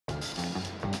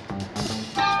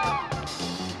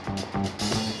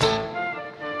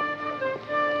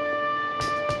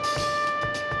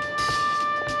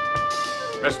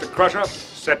Mr. Crusher,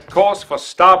 set course for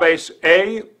Starbase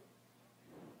A.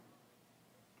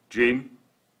 Gene,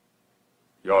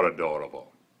 you're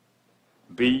adorable.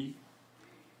 B,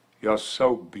 you're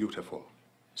so beautiful.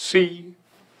 C,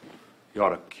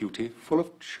 you're a cutie full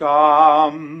of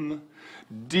charm.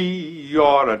 D,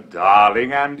 you're a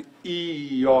darling. And E,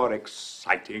 you're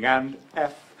exciting. And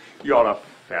F, you're a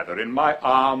feather in my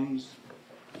arms.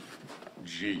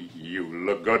 G, you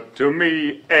look good to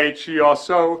me. H, you're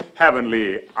so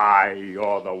heavenly. I,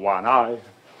 you're the one I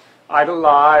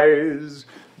idolize.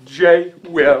 J,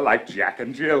 we're like Jack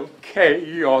and Jill. K,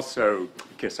 you're so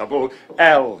kissable.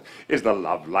 L is the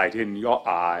love light in your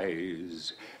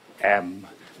eyes. M,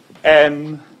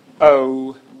 N,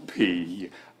 O, P,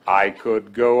 I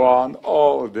could go on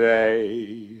all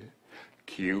day.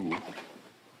 Q,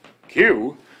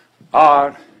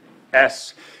 R,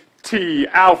 S, T,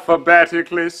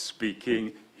 alphabetically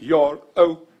speaking, you're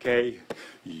okay.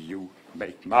 U,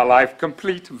 make my life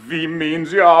complete. V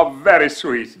means you're very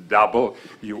sweet. W,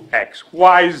 X,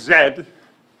 Y, Z.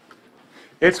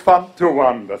 It's fun to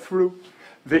wander through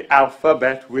the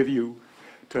alphabet with you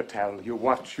to tell you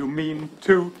what you mean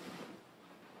to.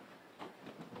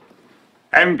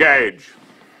 Engage.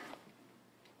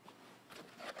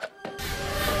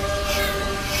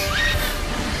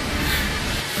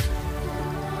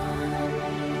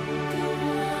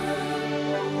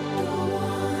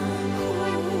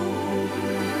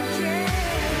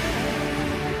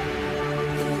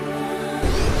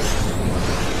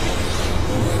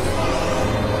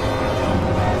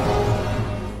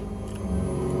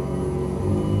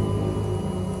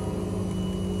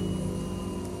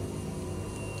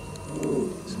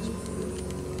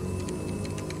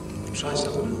 Try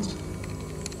something else.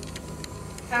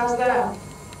 How's that?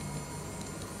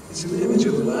 It's an image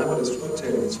of the lab, but it's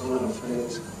rotating. It's all out of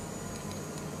phase.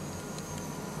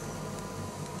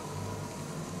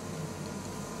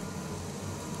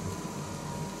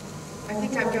 I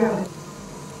think I've got it.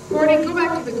 Gordy, go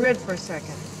back to the grid for a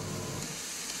second.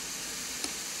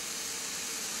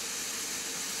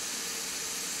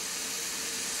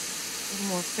 A little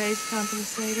more phase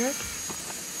compensator.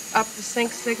 Up the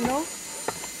sync signal.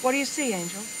 What do you see,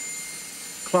 Angel?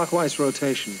 Clockwise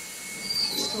rotation.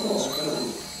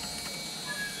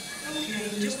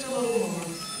 Okay, just a little more.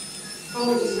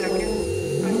 Hold it a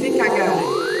second. I think I got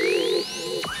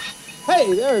it.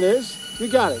 Hey, there it is. You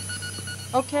got it.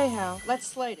 Okay, Hal, let's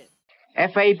slate it.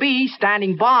 FAB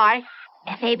standing by.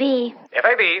 FAB.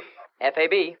 FAB.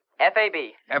 FAB. FAB.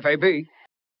 FAB.